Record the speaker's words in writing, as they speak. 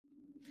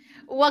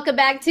Welcome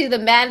back to the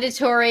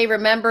mandatory.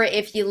 Remember,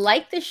 if you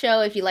like the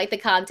show, if you like the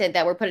content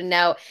that we're putting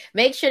out,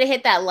 make sure to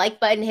hit that like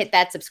button, hit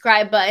that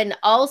subscribe button.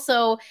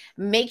 Also,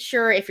 make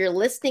sure if you're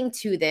listening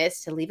to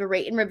this to leave a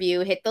rate and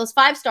review, hit those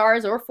 5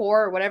 stars or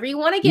 4 or whatever you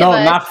want to give No,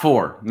 us. not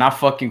 4. Not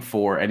fucking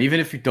 4. And even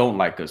if you don't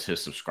like us, hit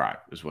subscribe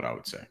is what I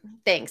would say.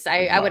 Thanks.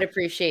 As I would well.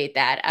 appreciate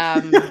that.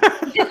 I'm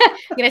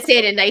gonna say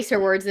it in nicer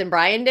words than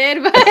Brian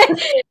did, but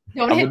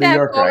don't I'm a hit New that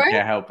Yorker. I 4.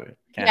 can't help it.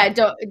 Can't Yeah, help it.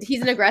 don't.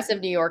 He's an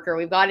aggressive New Yorker.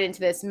 We've gotten into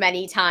this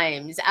many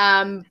times.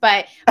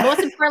 But most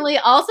importantly,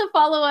 also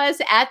follow us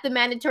at the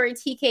Mandatory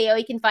TKO.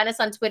 You can find us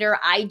on Twitter,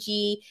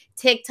 IG,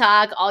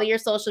 TikTok, all your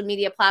social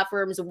media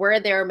platforms. We're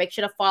there. Make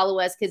sure to follow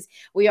us because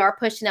we are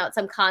pushing out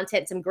some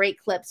content, some great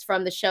clips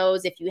from the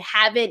shows. If you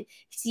haven't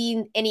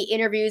seen any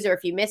interviews or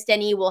if you missed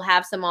any, we'll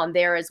have some on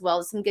there as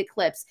well. Some good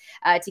clips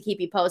to keep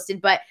you posted.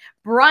 But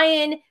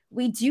Brian,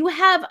 we do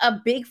have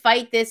a big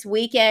fight this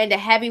weekend, a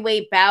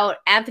heavyweight bout,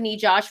 Anthony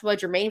Joshua,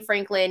 Jermaine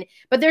Franklin.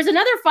 But there's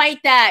another fight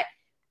that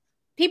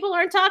people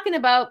aren't talking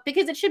about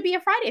because it should be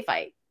a Friday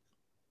fight.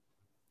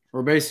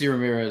 Robeisy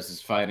Ramirez is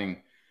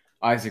fighting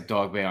Isaac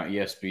Dogbay on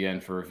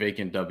ESPN for a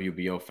vacant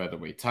WBO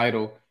featherweight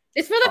title.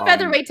 It's for the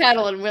featherweight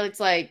title, and really,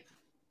 it's like,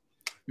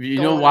 you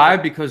know why?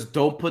 Because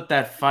don't put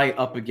that fight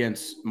up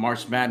against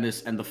March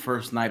Madness and the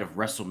first night of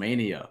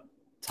WrestleMania.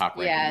 Top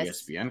ranking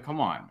ESPN.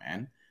 Come on,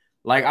 man.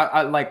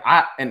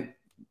 And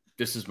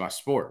this is my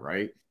sport,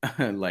 right?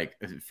 Like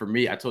for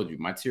me, I told you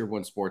my tier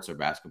 1 sports are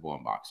basketball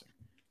and boxing,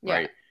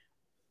 right?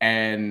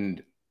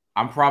 And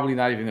I'm probably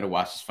not even going to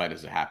watch this fight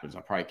as it happens.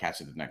 I'll probably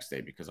catch it the next day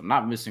because I'm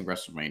not missing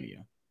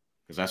WrestleMania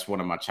because that's one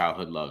of my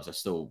childhood loves. I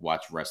still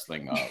watch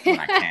wrestling when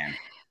I can.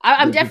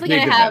 I'm definitely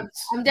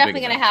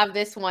gonna have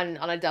this one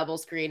on a double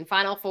screen.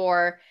 Final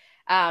Four.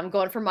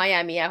 Going for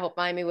Miami. I hope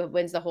Miami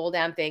wins the whole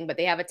damn thing, but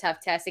they have a tough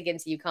test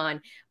against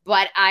UConn.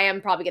 But I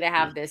am probably gonna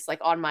have this like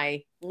on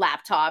my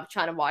laptop,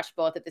 trying to watch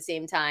both at the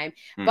same time.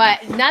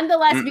 But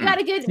nonetheless, we got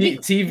a good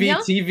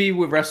TV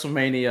with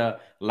WrestleMania.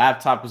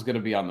 Laptop is gonna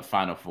be on the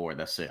Final Four.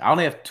 That's it. I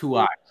only have 2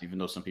 eyes, even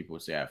though some people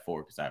would say I have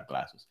 4 because I have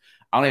glasses.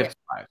 I only have 2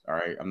 eyes. All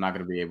right, I'm not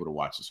gonna be able to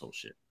watch this whole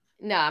shit.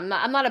 No, I'm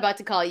not about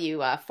to call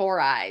you 4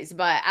 eyes,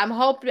 but I'm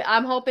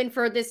hoping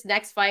for this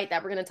next fight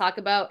that we're going to talk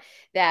about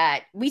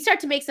that we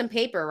start to make some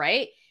paper,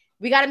 right?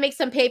 We got to make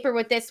some paper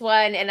with this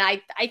one, and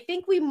I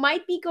think we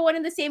might be going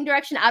in the same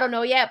direction. I don't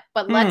know yet,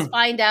 but let's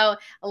find out.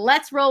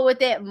 Let's roll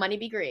with it. Money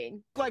be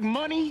green. Like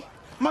money,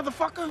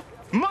 motherfucker.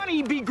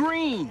 Money be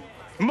green.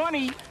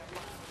 Money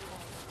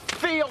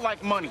feel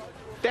like money.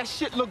 That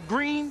shit look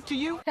green to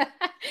you?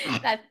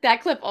 that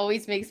clip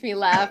always makes me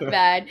laugh,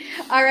 man.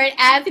 All right,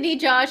 Anthony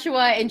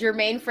Joshua and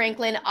Jermaine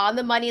Franklin on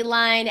the money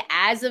line.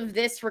 As of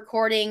this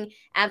recording,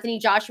 Anthony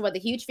Joshua, the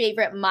huge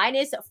favorite,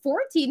 minus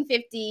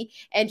 1450,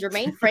 and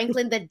Jermaine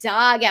Franklin, the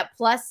dog, at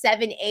plus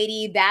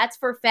 780. That's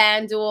for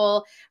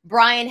FanDuel.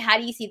 Brian, how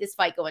do you see this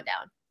fight going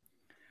down?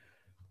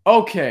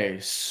 Okay,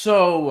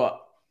 so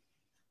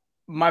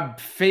my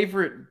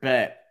favorite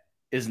bet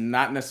is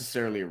not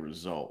necessarily a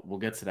result. We'll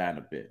get to that in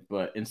a bit.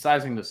 But in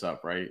sizing this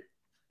up, right?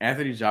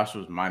 Anthony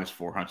Joshua was minus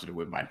 400 to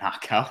win by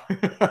knockout,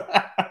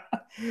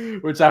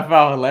 which I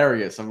found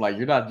hilarious. I'm like,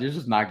 you're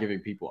just not giving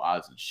people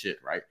odds and shit,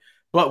 right?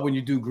 But when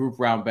you do group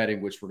round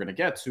betting, which we're going to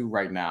get to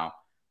right now,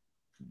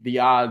 the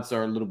odds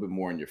are a little bit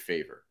more in your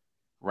favor.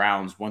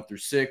 Rounds 1 through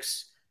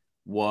 6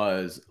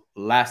 was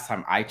last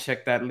time I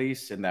checked, at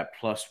least in that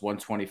plus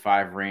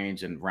 125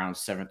 range, and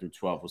rounds 7 through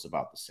 12 was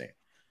about the same.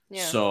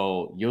 Yeah.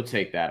 So you'll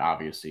take that,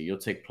 obviously. You'll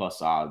take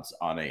plus odds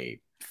on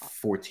a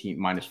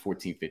minus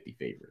 1450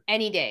 favorite.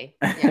 Any day.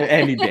 Yeah.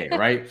 Any day,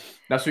 right?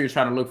 That's what you're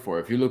trying to look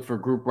for. If you look for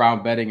group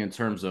round betting in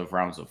terms of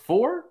rounds of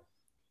 4,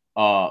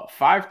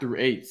 5 through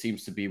 8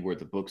 seems to be where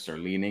the books are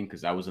leaning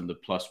because that was in the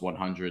plus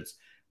 100s.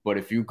 But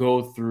if you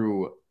go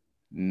through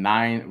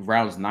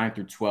rounds 9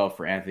 through 12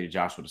 for Anthony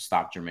Joshua to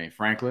stop Jermaine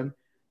Franklin,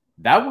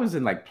 that was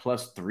in like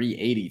plus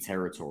 380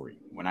 territory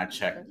when I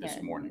checked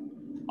this morning.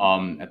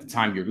 At the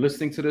time you're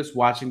listening to this,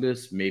 watching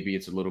this, maybe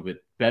it's a little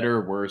bit better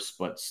or worse,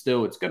 but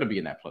still it's going to be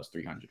in that plus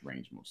 300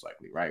 range most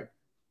likely, right?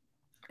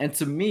 And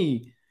to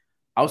me,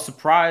 I was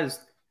surprised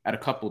at a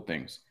couple of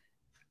things.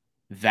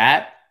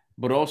 That,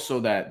 but also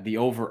that the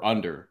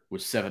over-under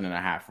was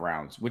 7.5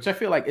 rounds, which I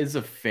feel like is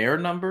a fair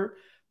number,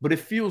 but it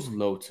feels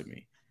low to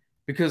me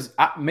because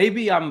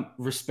maybe I'm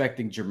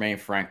respecting Jermaine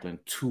Franklin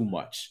too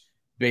much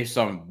based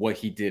on what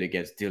he did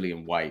against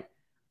Dillian White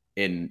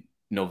in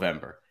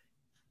November.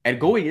 And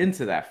going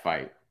into that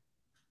fight,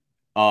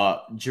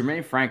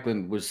 Jermaine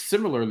Franklin was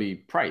similarly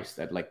priced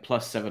at like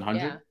plus 700.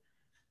 Yeah.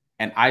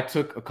 And I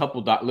took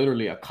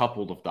literally a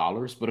couple of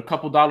dollars, but a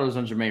couple dollars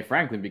on Jermaine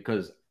Franklin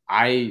because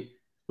I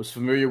was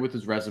familiar with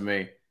his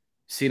resume,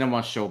 seen him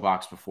on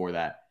Showbox before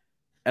that.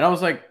 And I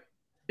was like,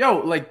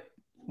 yo, like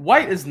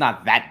White is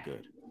not that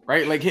good,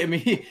 right? Like, I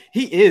mean,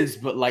 he is,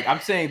 but like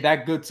I'm saying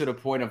that good to the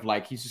point of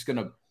like he's just going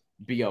to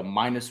be a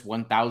minus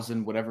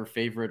 1,000 whatever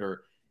favorite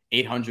or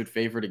 800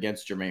 favorite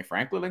against Jermaine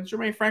Franklin. Like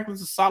Jermaine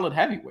Franklin's a solid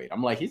heavyweight.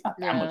 I'm like, he's not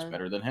that much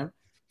better than him.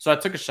 So I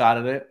took a shot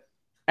at it.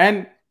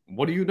 And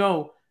what do you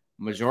know?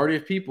 Majority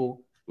of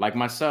people like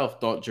myself,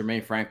 thought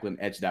Jermaine Franklin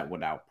edged that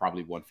one out,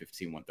 probably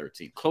 115,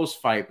 113. Close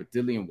fight, but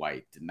Dillian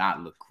White did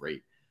not look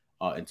great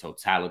in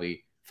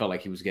totality. Felt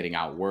like he was getting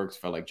outworked.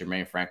 Felt like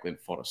Jermaine Franklin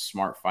fought a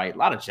smart fight. A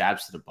lot of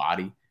jabs to the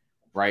body,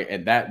 right?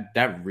 And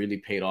that really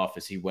paid off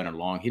as he went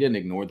along. He didn't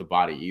ignore the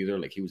body either.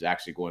 Like, he was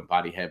actually going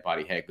body, head,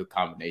 good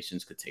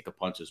combinations, could take a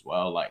punch as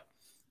well. Like,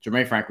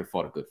 Jermaine Franklin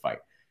fought a good fight.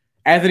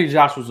 Anthony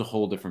Joshua was a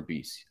whole different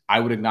beast. I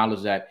would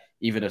acknowledge that,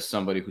 even as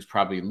somebody who's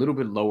probably a little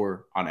bit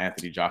lower on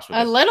Anthony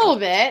Joshua. A little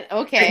bit,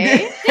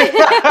 okay.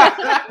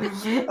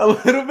 A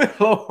little bit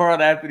lower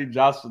on Anthony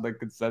Joshua than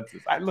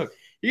consensus. Look,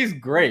 he's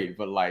great,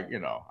 but like, you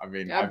know, I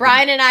mean,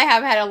 Brian and I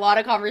have had a lot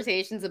of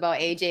conversations about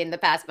AJ in the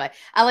past, but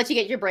I'll let you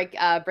get your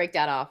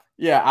breakdown off.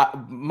 Yeah,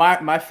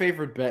 my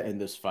favorite bet in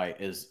this fight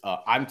is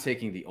I'm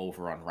taking the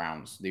over on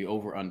rounds. The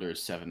over under is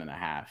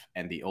 7.5,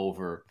 and the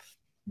over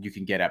you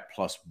can get at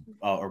plus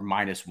or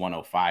minus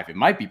 105. It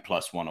might be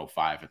plus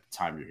 105 at the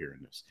time you're hearing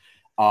this.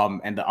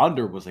 And the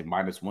under was like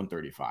minus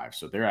 135.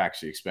 So they're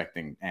actually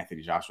expecting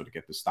Anthony Joshua to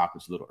get the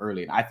stoppage a little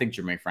early. And I think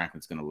Jermaine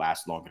Franklin's going to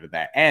last longer than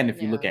that. And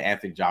if you look at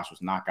Anthony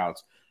Joshua's knockouts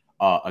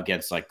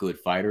against like good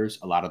fighters,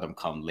 a lot of them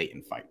come late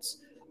in fights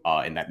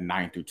in that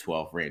 9 through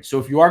 12 range. So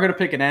if you are going to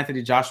pick an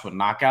Anthony Joshua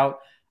knockout,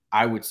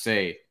 I would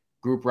say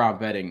group round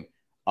betting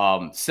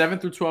 7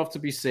 through 12 to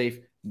be safe,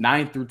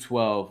 9 through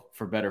 12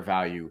 for better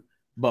value.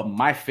 But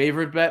my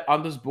favorite bet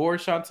on this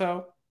board,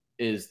 Chantel,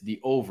 is the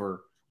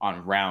over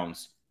on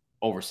rounds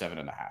over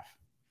 7.5.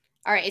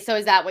 All right. So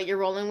is that what you're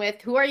rolling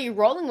with? Who are you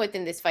rolling with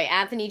in this fight?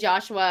 Anthony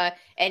Joshua.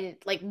 And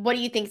like, what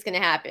do you think is going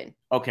to happen?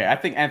 Okay. I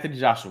think Anthony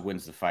Joshua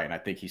wins the fight, and I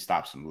think he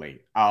stops him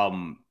late.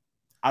 I'm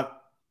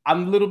a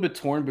little bit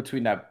torn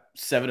between that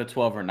 7 to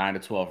 12 or 9 to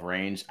 12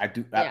 range.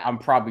 I'm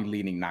probably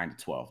leaning 9 to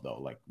 12 though.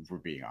 Like, if we're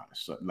being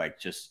honest, so, like,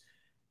 just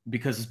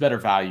because it's better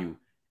value.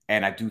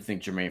 And I do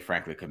think Jermaine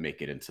Franklin could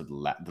make it into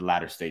the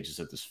latter stages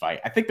of this fight.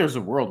 I think there's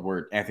a world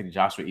where Anthony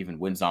Joshua even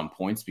wins on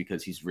points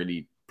because he's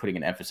really putting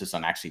an emphasis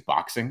on actually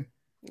boxing.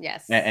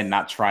 Yes. And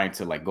not trying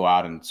to like go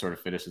out and sort of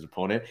finish his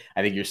opponent.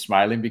 I think you're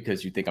smiling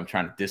because you think I'm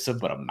trying to diss him,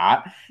 but I'm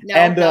not.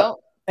 No.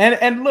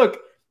 And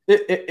look,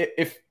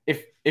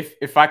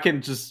 if I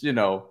can just, you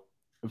know,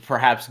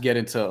 perhaps get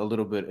into a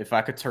little bit, if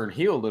I could turn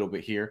heel a little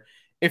bit here,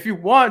 if you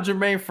want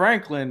Jermaine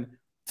Franklin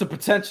to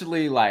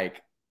potentially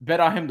like bet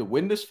on him to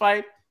win this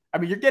fight, I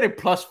mean, you're getting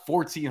plus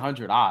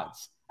 1,400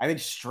 odds, I think,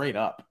 straight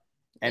up.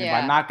 And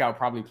by knockout,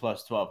 probably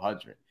plus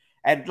 1,200.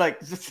 And like,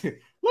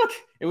 look,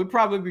 it would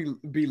probably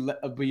be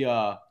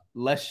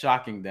less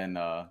shocking than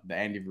the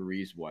Andy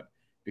Ruiz one,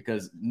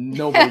 because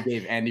nobody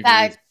gave Andy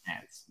Ruiz a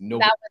chance.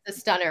 Nobody. That was a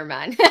stunner,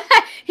 man.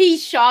 He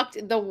shocked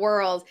the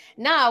world.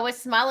 No, I was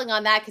smiling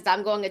on that because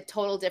I'm going a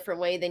total different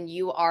way than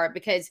you are,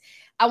 because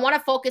I want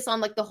to focus on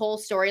like the whole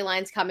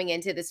storylines coming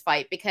into this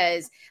fight,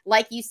 because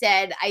like you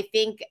said, I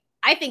think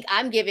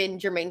I'm giving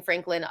Jermaine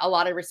Franklin a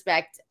lot of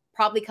respect,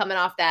 probably coming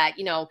off that,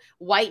 you know,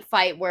 White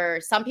fight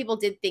where some people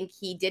did think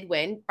he did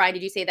win. Brian,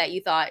 did you say that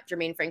you thought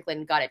Jermaine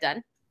Franklin got it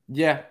done?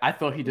 Yeah, I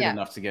thought he did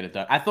enough to get it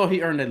done. I thought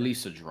he earned at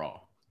least a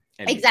draw.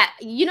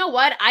 Exactly. You know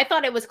what? I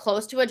thought it was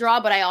close to a draw,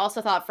 but I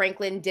also thought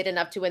Franklin did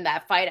enough to win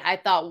that fight. I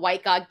thought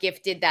White got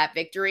gifted that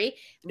victory.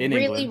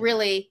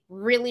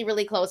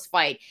 Really close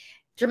fight.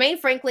 Jermaine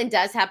Franklin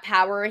does have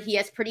power. He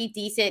has pretty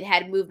decent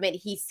head movement.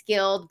 He's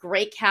skilled,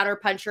 great counter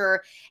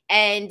puncher.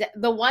 And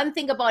the one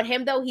thing about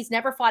him, though, he's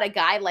never fought a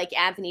guy like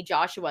Anthony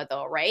Joshua,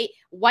 though, right?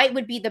 White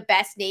would be the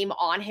best name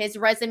on his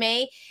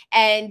resume.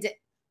 And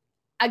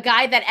a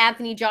guy that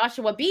Anthony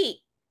Joshua beat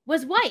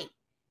was White.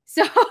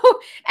 So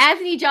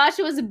Anthony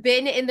Joshua's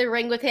been in the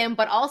ring with him,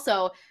 but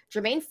also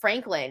Jermaine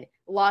Franklin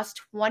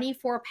lost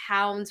 24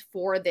 pounds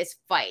for this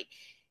fight.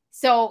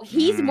 So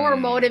he's more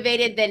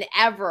motivated than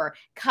ever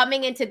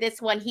coming into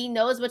this one. He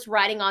knows what's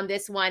riding on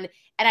this one.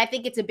 And I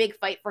think it's a big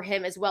fight for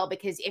him as well,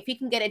 because if he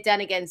can get it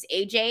done against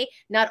AJ,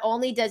 not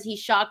only does he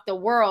shock the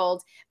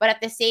world, but at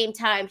the same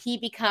time, he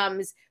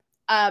becomes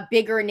a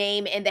bigger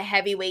name in the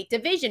heavyweight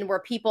division where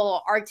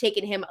people are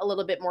taking him a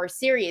little bit more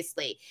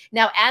seriously.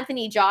 Now,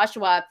 Anthony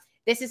Joshua,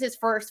 this is his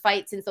first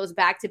fight since those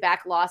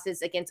back-to-back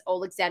losses against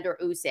Alexander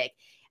Usyk.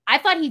 I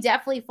thought he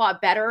definitely fought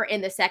better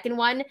in the second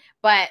one,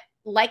 but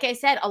like I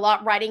said, a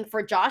lot riding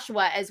for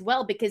Joshua as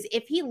well, because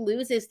if he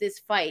loses this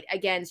fight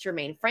against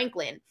Jermaine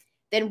Franklin,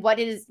 then what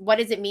does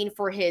it mean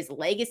for his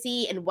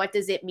legacy, and what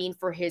does it mean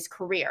for his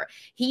career?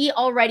 He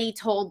already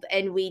told,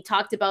 and we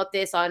talked about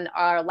this on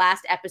our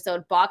last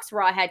episode, Box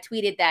Raw had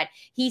tweeted that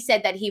he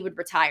said that he would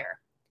retire.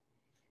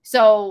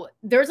 So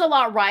there's a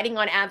lot riding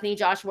on Anthony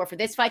Joshua for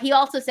this fight. He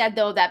also said,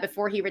 though, that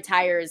before he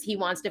retires, he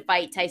wants to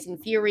fight Tyson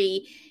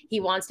Fury.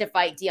 He wants to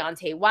fight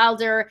Deontay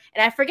Wilder.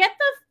 And I forget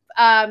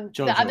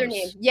the other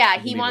name. Yeah,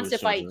 he wants to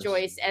fight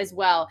Joyce as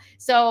well.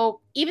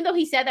 So even though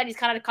he said that, he's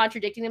kind of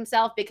contradicting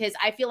himself, because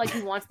I feel like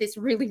he wants this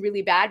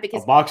really bad,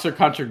 because a boxer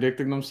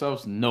contradicting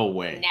themselves? No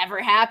way.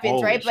 Never happens.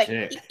 Holy right?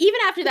 Shit. But even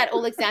after that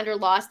Alexander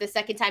lost the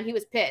second time, he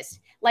was pissed.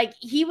 Like,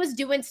 he was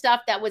doing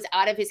stuff that was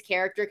out of his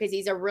character, because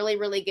he's a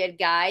really good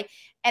guy.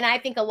 And I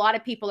think a lot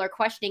of people are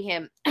questioning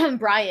him,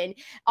 Brian,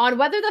 on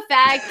whether the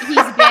fact he's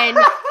been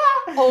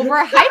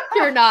overhyped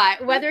or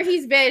not, whether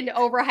he's been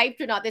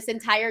overhyped or not this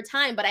entire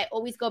time. But I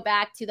always go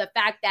back to the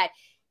fact that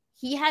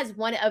he has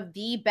one of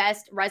the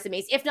best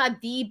resumes, if not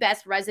the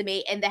best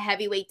resume in the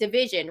heavyweight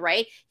division,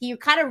 right? He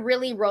kind of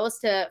really rose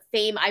to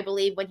fame, I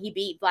believe, when he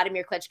beat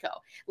Vladimir Klitschko.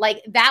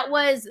 Like that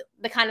was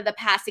the kind of the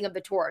passing of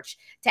the torch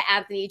to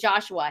Anthony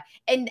Joshua.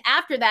 And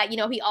after that,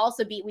 he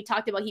also we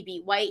talked about he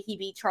beat White, he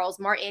beat Charles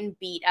Martin,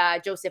 beat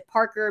Joseph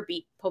Parker,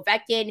 beat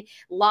Povetkin,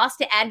 lost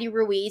to Andy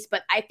Ruiz.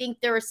 But I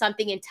think there is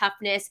something in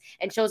toughness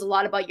and shows a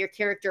lot about your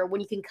character when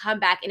you can come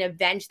back and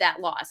avenge that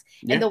loss.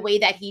 And the way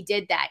that he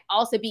did that.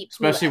 Also beat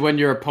especially Pulev. when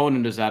your opponent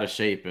is out of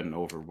shape and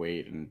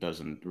overweight and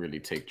doesn't really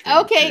take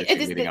training. Okay,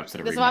 leading up to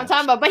the that's what I'm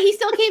talking about. But he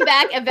still came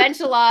back, avenged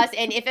the loss,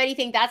 and if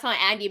anything, that's on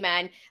Andy,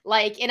 man.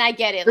 Like, and I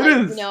get it.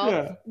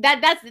 Like,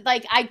 that's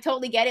like I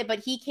totally get it. But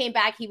he came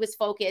back, he was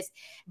focused.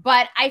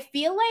 But I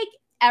feel like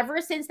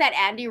ever since that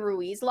Andy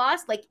Ruiz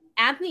loss, like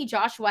Anthony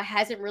Joshua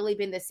hasn't really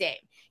been the same.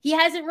 He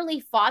hasn't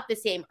really fought the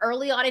same.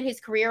 Early on in his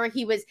career,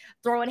 he was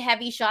throwing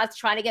heavy shots,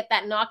 trying to get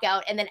that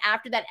knockout. And then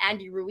after that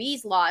Andy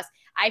Ruiz loss,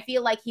 I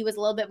feel like he was a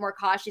little bit more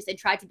cautious and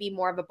tried to be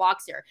more of a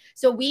boxer.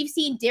 So we've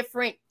seen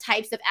different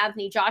types of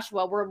Anthony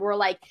Joshua where we're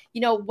like,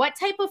 what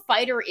type of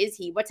fighter is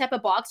he? What type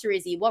of boxer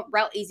is he? What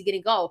route is he going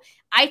to go?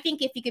 I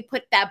think if he could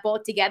put that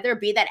both together,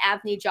 be that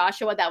Anthony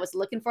Joshua that was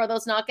looking for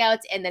those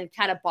knockouts and then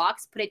kind of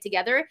put it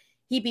together,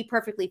 he'd be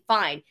perfectly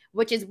fine,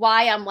 which is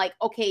why I'm like,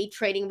 okay,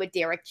 training with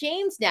Derek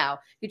James now,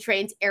 who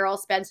trains Errol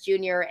Spence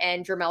Jr.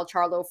 and Jermell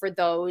Charlo for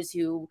those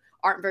who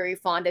aren't very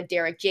fond of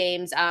Derek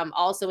James.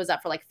 Also was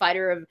up for like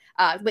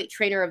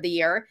trainer of the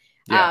year.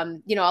 Yeah.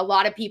 A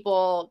lot of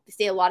people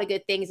say a lot of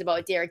good things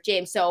about Derek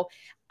James. So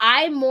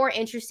I'm more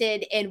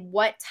interested in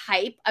what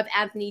type of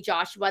Anthony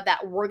Joshua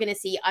that we're going to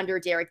see under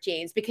Derek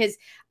James, because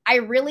I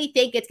really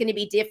think it's going to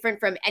be different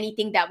from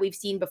anything that we've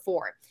seen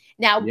before.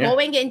 Now,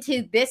 going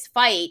into this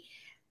fight,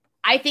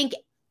 I think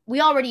we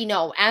already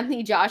know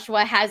Anthony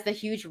Joshua has the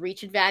huge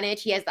reach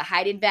advantage. He has the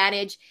height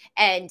advantage,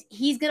 and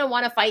he's going to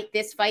want to fight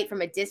this fight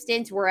from a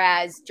distance,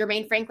 whereas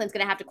Jermaine Franklin's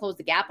going to have to close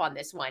the gap on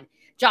this one.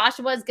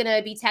 Joshua's going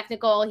to be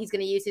technical. He's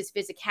going to use his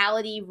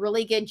physicality,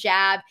 really good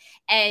jab,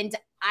 and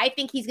I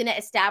think he's going to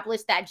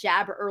establish that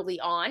jab early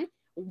on,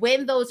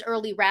 win those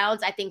early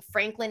rounds. I think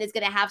Franklin is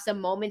going to have some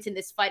moments in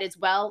this fight as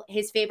well.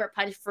 His favorite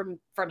punch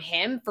from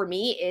him, for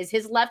me, is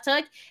his left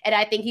hook. And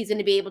I think he's going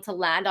to be able to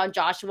land on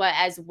Joshua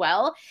as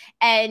well.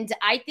 And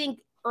I think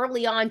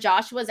early on,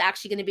 Joshua is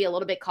actually going to be a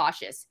little bit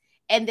cautious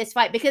in this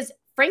fight because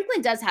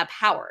Franklin does have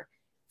power.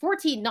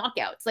 14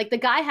 knockouts. Like, the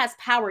guy has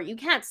power. You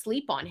can't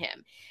sleep on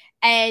him.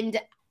 And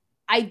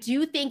I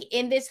do think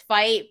in this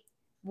fight,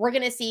 we're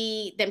going to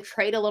see them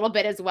trade a little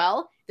bit as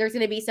well. There's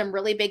going to be some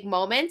really big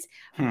moments.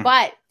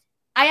 But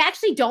I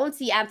actually don't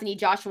see Anthony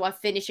Joshua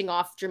finishing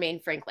off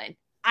Jermaine Franklin.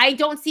 I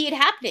don't see it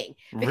happening.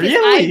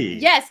 Really?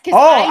 Yes.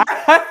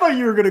 I thought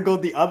you were going to go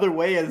the other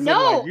way. You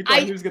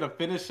thought he was going to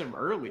finish him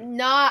early.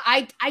 No,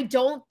 I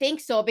don't think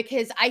so,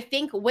 because I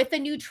think with a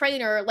new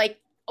trainer, like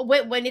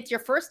when it's your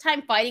first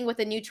time fighting with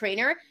a new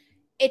trainer,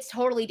 it's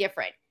totally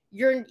different.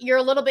 You're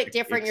a little bit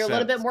different. You're a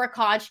little bit more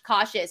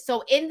cautious.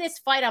 So in this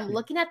fight, I'm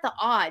looking at the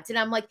odds and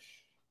I'm like,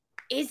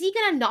 is he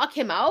going to knock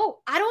him out?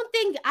 I don't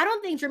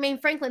think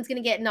Jermaine Franklin's going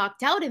to get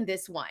knocked out in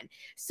this one.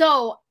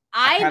 So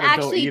I'm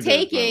actually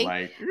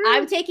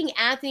taking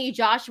Anthony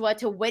Joshua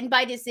to win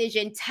by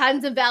decision,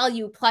 tons of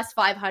value, plus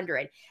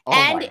 500.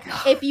 And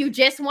if you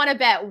just want to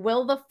bet,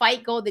 will the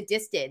fight go the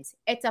distance?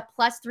 It's a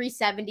plus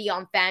 370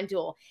 on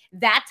FanDuel.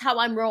 That's how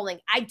I'm rolling.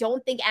 I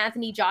don't think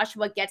Anthony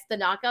Joshua gets the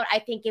knockout. I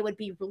think it would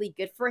be really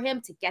good for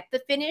him to get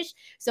the finish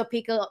so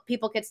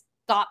people could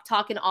stop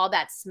talking all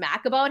that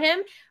smack about him.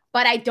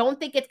 But I don't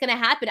think it's going to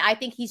happen. I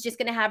think he's just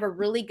going to have a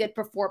really good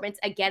performance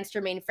against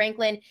Jermaine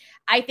Franklin.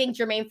 I think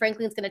Jermaine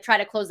Franklin's going to try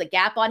to close the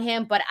gap on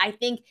him, but I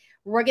think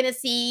we're going to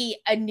see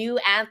a new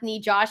Anthony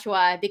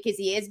Joshua because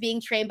he is being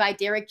trained by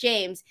Derek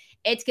James.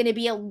 It's going to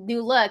be a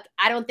new look.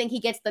 I don't think he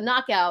gets the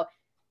knockout,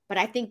 but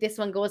I think this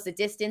one goes the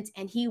distance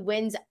and he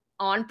wins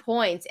on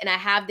points. And I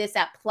have this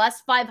at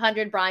plus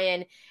 500,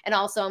 Brian. And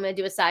also I'm going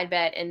to do a side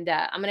bet, and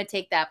I'm going to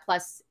take that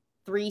plus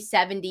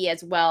 370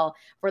 as well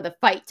for the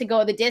fight to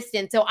go the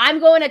distance. So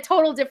I'm going a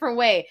total different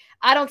way.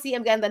 I don't see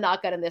him getting the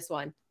knockout in this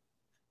one.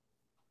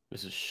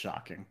 This is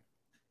shocking.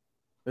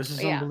 This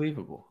is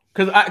unbelievable.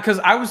 Because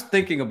I was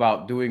thinking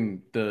about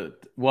doing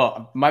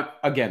my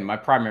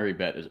primary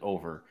bet is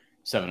over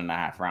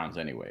 7.5 rounds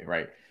anyway,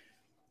 right?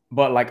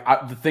 But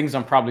the things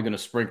I'm probably going to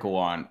sprinkle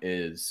on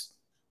is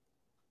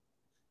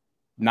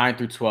 9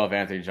 through 12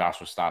 Anthony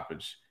Joshua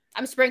stoppage.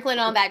 I'm sprinkling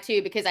on that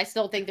too because I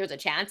still think there's a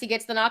chance he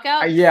gets the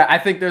knockout. I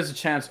think there's a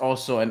chance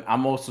also, and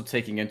I'm also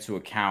taking into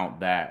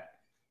account that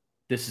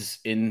this is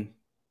in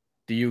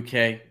the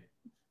UK.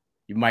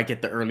 You might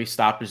get the early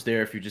stoppage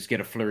there if you just get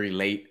a flurry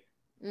late.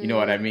 You know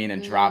what I mean?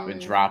 And drop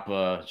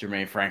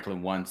Jermaine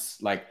Franklin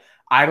once. Like,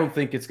 I don't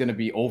think it's going to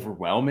be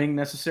overwhelming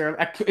necessarily.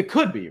 It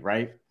could be,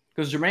 right?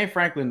 Because Jermaine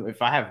Franklin,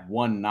 if I have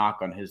one knock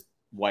on his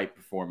White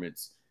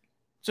performance,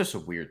 it's just a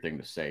weird thing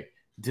to say.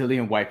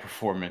 Dillian White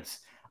performance.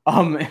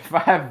 If I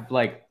have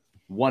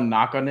one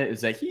knock on it,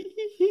 is that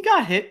he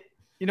got hit.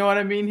 You know what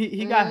I mean?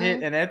 He got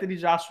hit, and Anthony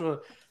Joshua,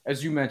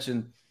 as you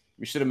mentioned,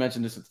 we should have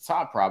mentioned this at the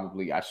top.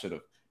 Probably I should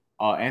have.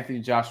 Anthony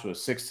Joshua,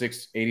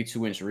 6'6",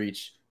 82-inch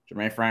reach.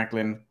 Jermaine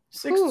Franklin,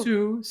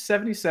 6'2",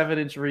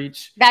 77-inch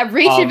reach. That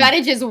reach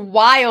advantage is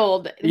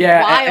wild.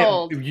 Yeah,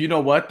 wild. And you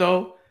know what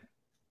though?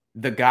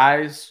 The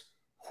guys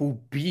who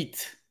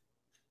beat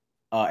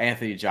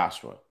Anthony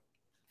Joshua,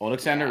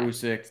 Alexander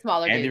Usyk,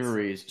 smaller Andy dudes.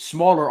 Ruiz,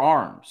 smaller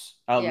arms,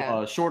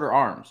 shorter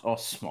arms. Oh,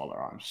 smaller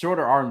arms,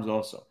 shorter arms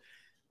also.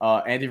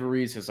 Andy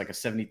Ruiz has like a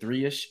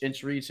 73-ish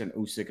inch reach, and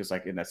Usyk is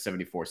like in that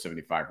 74,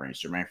 75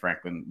 range. Jermaine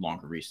Franklin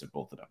longer reach than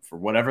both of them, for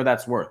whatever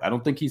that's worth. I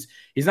don't think he's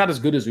not as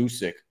good as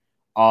Usyk,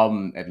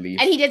 at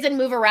least. And he doesn't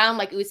move around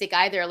like Usyk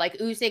either. Like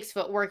Usyk's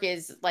footwork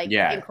is like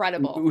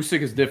incredible.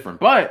 Usyk is different,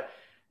 but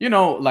you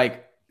know,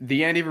 like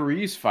the Andy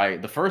Ruiz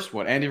fight, the first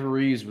one, Andy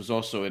Ruiz was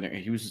also in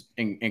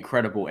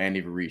incredible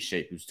Andy Ruiz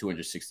shape. He was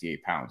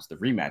 268 pounds. The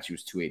rematch, he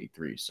was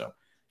 283. So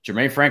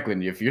Jermaine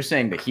Franklin, if you're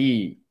saying that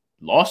he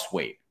lost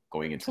weight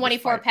going into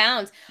 24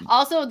 pounds.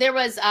 Also, there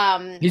was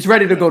he's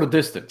ready to go to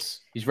distance.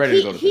 He's ready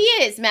to go to distance.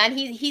 He is, man.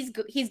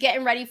 He's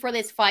getting ready for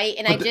this fight.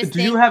 And but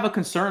do you have a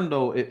concern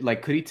though?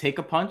 Like, could he take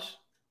a punch?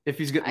 If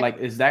he's good, like,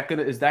 is that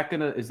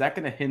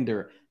gonna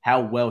hinder how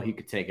well he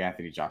could take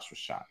Anthony Joshua's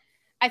shot?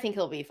 I think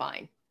he'll be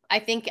fine. I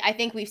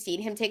think we've seen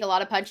him take a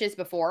lot of punches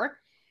before.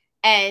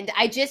 And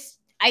I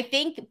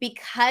think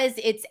because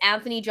it's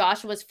Anthony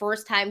Joshua's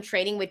first time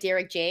training with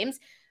Derek James,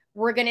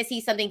 we're going to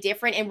see something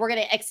different, and we're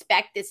going to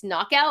expect this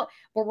knockout,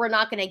 but we're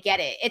not going to get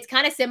it. It's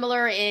kind of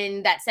similar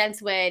in that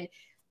sense when,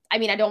 I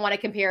mean, I don't want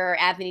to compare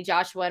Anthony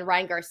Joshua and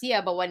Ryan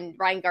Garcia, but when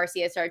Ryan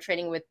Garcia started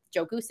training with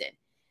Joe Goosen,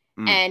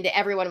 and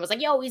everyone was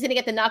like, yo, he's going to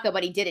get the knockout,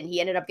 but he didn't. He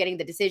ended up getting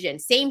the decision.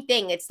 Same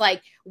thing. It's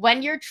like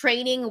when you're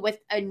training with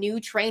a new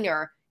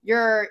trainer,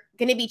 you're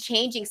going to be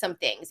changing some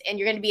things and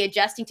you're going to be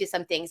adjusting to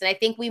some things. And I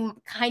think we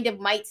kind of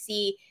might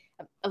see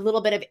a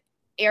little bit of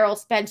Errol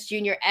Spence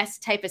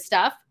Jr.-esque type of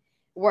stuff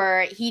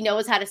where he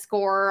knows how to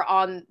score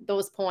on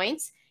those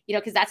points, you know,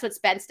 because that's what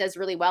Spence does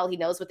really well. He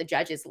knows what the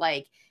judges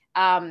like.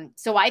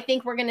 So I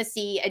think we're going to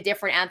see a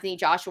different Anthony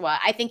Joshua.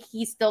 I think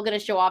he's still going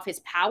to show off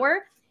his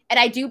power. And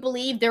I do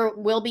believe there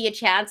will be a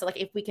chance, like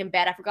if we can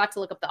bet, I forgot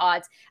to look up the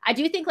odds. I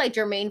do think like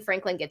Jermaine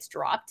Franklin gets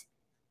dropped.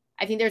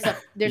 I think there's a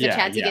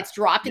chance he gets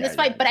dropped in this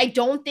fight, but I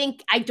don't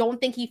think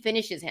he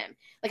finishes him.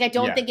 Like I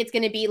don't think it's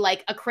going to be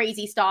like a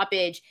crazy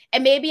stoppage.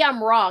 And maybe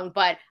I'm wrong,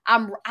 but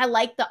I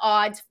like the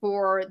odds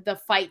for the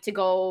fight to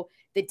go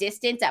the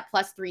distance at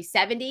plus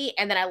 370,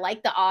 and then I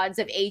like the odds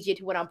of AJ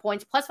to win on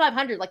points plus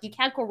 500. Like you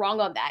can't go wrong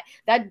on that.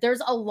 That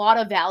there's a lot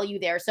of value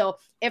there. So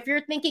if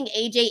you're thinking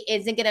AJ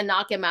isn't going to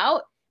knock him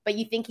out, but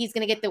you think he's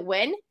going to get the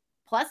win,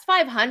 plus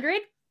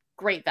 500,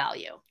 great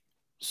value.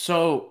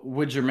 So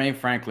with Jermaine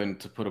Franklin,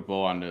 to put a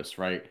bow on this,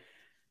 right?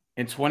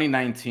 In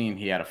 2019,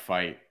 he had a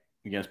fight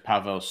against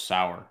Pavel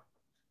Sauer.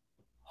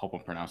 Hope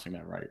I'm pronouncing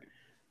that right.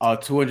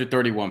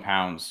 231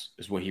 pounds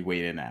is what he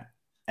weighed in at.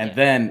 And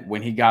then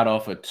when he got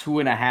off a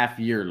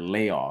 2.5-year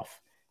layoff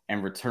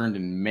and returned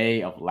in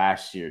May of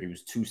last year, he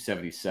was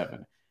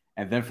 277.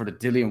 And then for the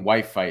Dillian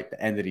White fight,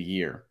 the end of the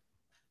year,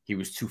 he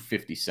was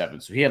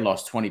 257. So he had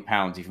lost 20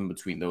 pounds even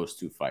between those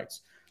two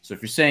fights. So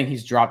if you're saying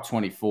he's dropped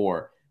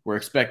 24, we're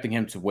expecting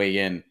him to weigh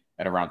in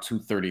at around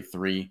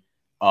 233.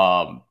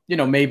 You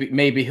know,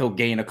 maybe he'll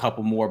gain a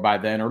couple more by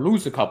then or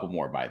lose a couple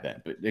more by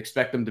then, but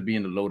expect him to be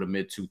in the low to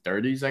mid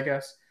 230s, I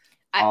guess.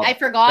 I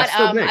forgot.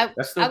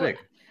 That's still big.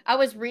 I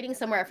was reading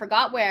somewhere. I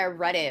forgot where I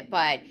read it,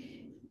 but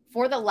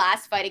for the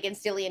last fight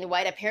against Dillian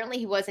White, apparently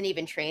he wasn't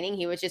even training.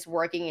 He was just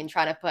working and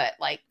trying to put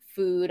like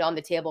food on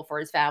the table for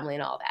his family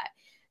and all that.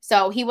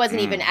 So he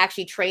wasn't even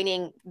actually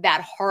training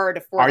that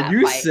hard for that fight. Are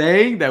you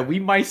saying that we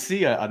might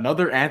see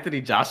another Anthony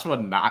Joshua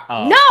not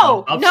upset?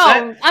 No, I'm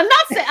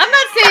not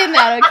saying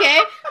that, okay?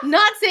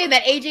 Not saying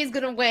that AJ is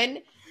going to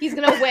win. He's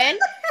going to win,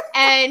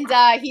 and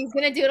he's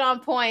going to do it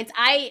on points.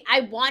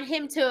 I want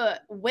him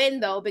to win,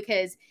 though,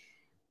 because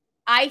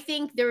I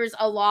think there's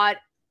a lot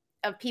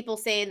of people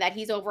saying that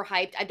he's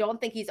overhyped. I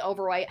don't think he's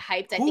overhyped.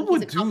 I think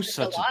would do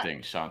such a thing,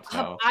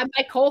 Chantel?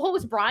 My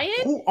co-host Brian.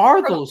 Who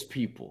are those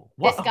people?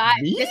 This guy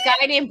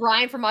named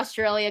Brian from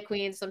Australia,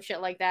 Queens, some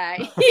shit like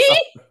that.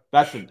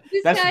 That's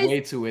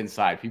way too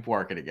inside. People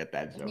aren't gonna get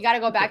that joke. You got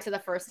to go back to the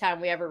first time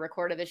we ever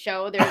recorded the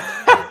show.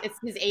 It's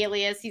his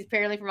alias. He's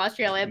apparently from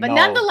Australia, but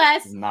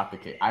nonetheless, not the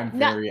case. I'm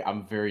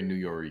very New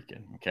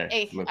Yorican.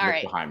 Okay, look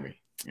behind me.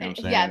 You know what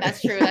I'm saying? Yeah,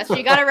 that's true. That's true.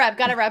 You gotta rep.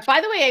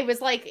 By the way, it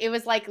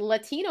was like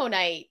Latino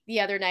night the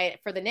other night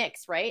for the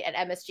Knicks, right?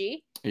 At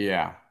MSG.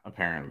 Yeah,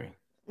 apparently.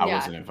 I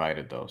wasn't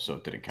invited though, so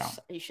it didn't count.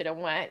 You should have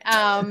went.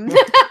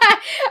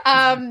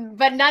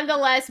 But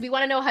nonetheless, we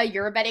want to know how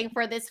you're betting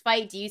for this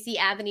fight. Do you see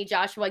Anthony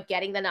Joshua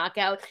getting the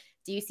knockout?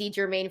 Do you see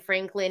Jermaine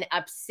Franklin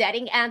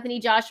upsetting Anthony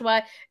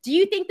Joshua? Do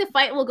you think the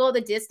fight will go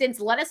the distance?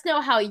 Let us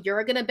know how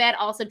you're going to bet.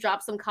 Also,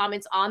 drop some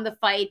comments on the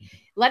fight.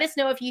 Let us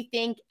know if you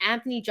think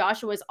Anthony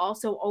Joshua is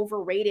also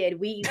overrated.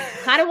 We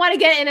kind of want to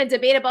get in a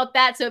debate about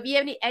that. So if you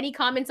have any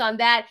comments on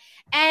that,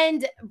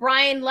 and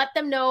Brian, let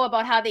them know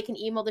about how they can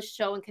email the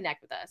show and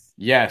connect with us.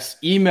 Yes,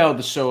 email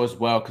the show as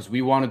well, because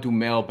we want to do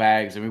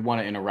mailbags and we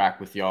want to interact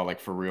with y'all, like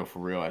for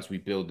real, as we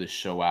build this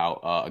show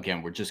out.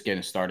 Again, we're just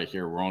getting started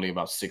here. We're only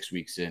about 6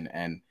 weeks in,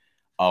 and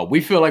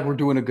we feel like we're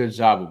doing a good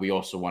job, but we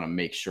also want to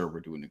make sure we're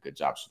doing a good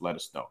job. So let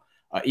us know.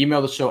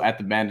 Email the show at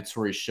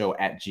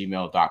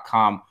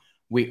themandatoryshow@gmail.com.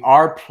 We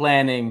are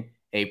planning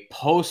a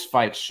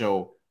post-fight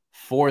show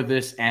for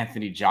this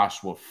Anthony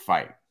Joshua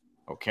fight,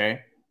 okay?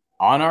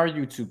 On our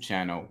YouTube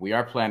channel, we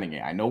are planning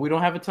it. I know we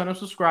don't have a ton of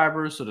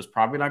subscribers, so there's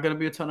probably not going to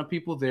be a ton of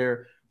people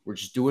there. We're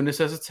just doing this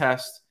as a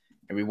test,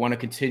 and we want to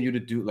continue to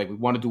do, we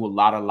want to do a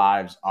lot of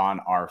lives on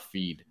our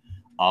feed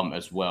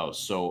as well.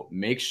 So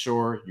make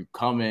sure you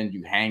come in,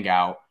 you hang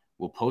out.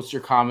 We'll post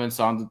your comments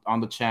on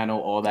the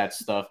channel, all that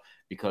stuff,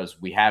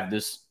 because we have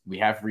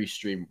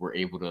Restream. We're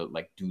able to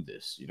do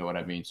this. You know what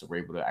I mean? So we're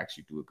able to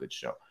actually do a good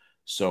show.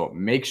 So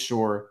make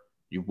sure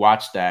you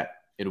watch that.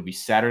 It'll be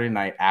Saturday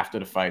night after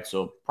the fight,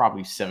 so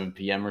probably 7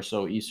 p.m. or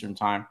so Eastern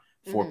time,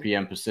 4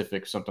 p.m.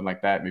 Pacific, something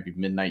like that, maybe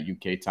midnight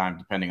UK time,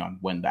 depending on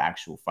when the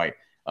actual fight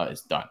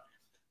is done.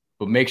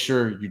 But make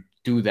sure you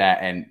do that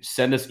and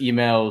send us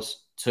emails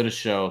to the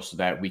show so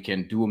that we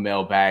can do a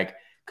mailbag.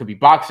 Could be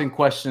boxing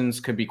questions,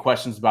 could be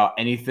questions about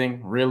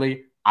anything,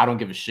 really. I don't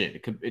give a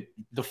shit.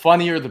 The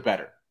funnier, the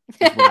better, is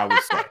what I would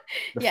say.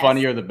 The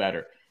funnier, the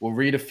better. We'll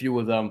read a few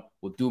of them.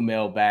 We'll do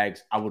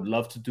mailbags. I would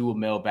love to do a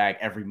mailbag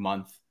every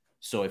month.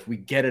 So if we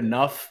get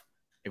enough,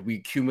 if we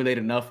accumulate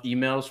enough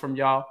emails from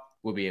y'all,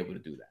 we'll be able to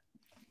do that.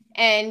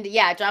 And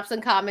yeah, drop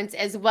some comments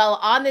as well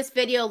on this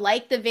video.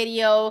 Like the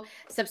video,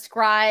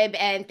 subscribe,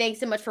 and thanks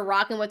so much for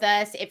rocking with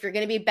us. If you're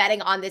going to be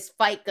betting on this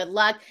fight, good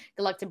luck.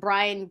 Good luck to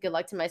Brian. Good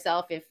luck to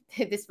myself. If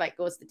this fight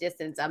goes the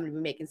distance, I'm going to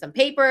be making some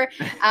paper.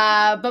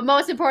 But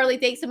most importantly,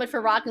 thanks so much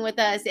for rocking with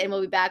us, and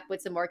we'll be back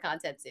with some more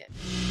content soon.